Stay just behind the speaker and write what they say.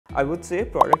I would say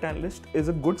product analyst is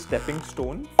a good stepping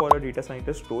stone for a data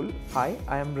scientist role. Hi,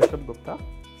 I am Rishabh Gupta.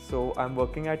 So I'm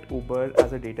working at Uber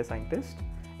as a data scientist.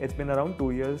 It's been around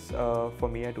 2 years for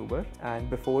me at Uber, and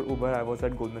before Uber I was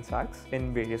at Goldman Sachs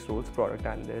in various roles, product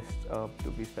analyst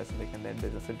to be specific, and then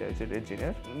business intelligence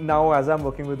engineer. Now as I'm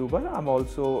working with Uber, I'm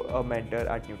also a mentor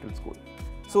at Newton School.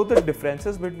 So the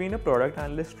differences between a product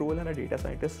analyst role and a data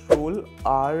scientist role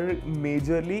are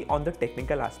majorly on the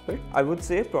technical aspect. I would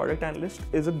say product analyst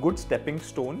is a good stepping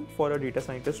stone for a data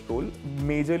scientist role,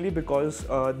 majorly because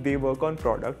they work on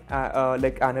product,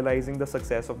 like analyzing the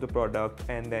success of the product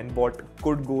and then what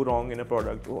could go wrong in a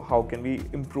product, how can we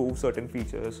improve certain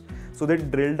features. So they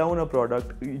drill down a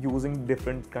product using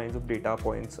different kinds of data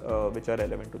points which are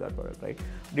relevant to that product, right?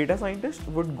 Data scientist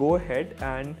would go ahead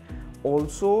and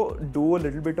also do a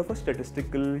little bit of a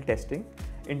statistical testing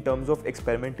in terms of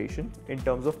experimentation, in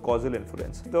terms of causal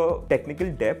inference. The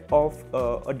technical depth of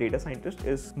a data scientist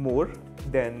is more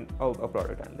than a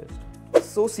product analyst.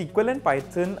 So SQL and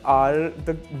Python are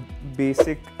the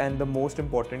basic and the most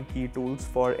important key tools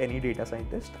for any data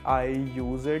scientist. I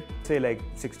use it say like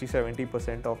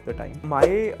 60-70% of the time. My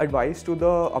advice to the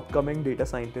upcoming data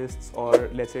scientists, or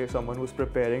let's say someone who's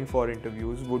preparing for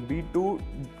interviews, would be to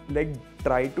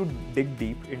try to dig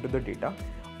deep into the data.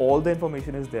 All the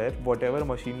information is there. Whatever a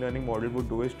machine learning model would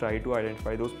do is try to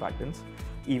identify those patterns.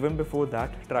 Even before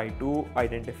that, try to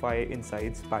identify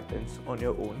insights, patterns on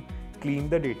your own. Clean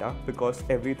the data, because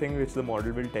everything which the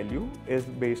model will tell you is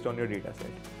based on your data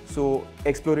set. So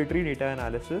exploratory data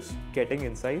analysis, getting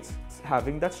insights,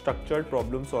 having that structured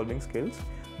problem solving skills,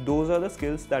 those are the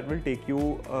skills that will take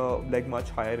you much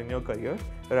higher in your career,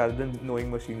 rather than knowing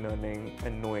machine learning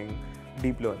and knowing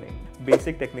deep learning.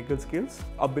 Basic technical skills,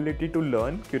 ability to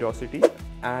learn, curiosity,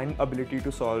 and ability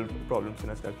to solve problems in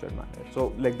a structured manner.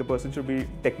 So the person should be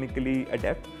technically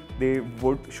adept. They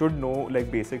should know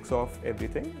basics of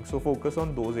everything. So focus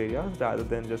on those areas rather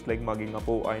than just mugging up,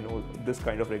 oh, I know this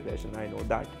kind of regression, I know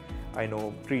that, I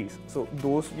know trees. So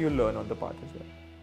those you learn on the path as well.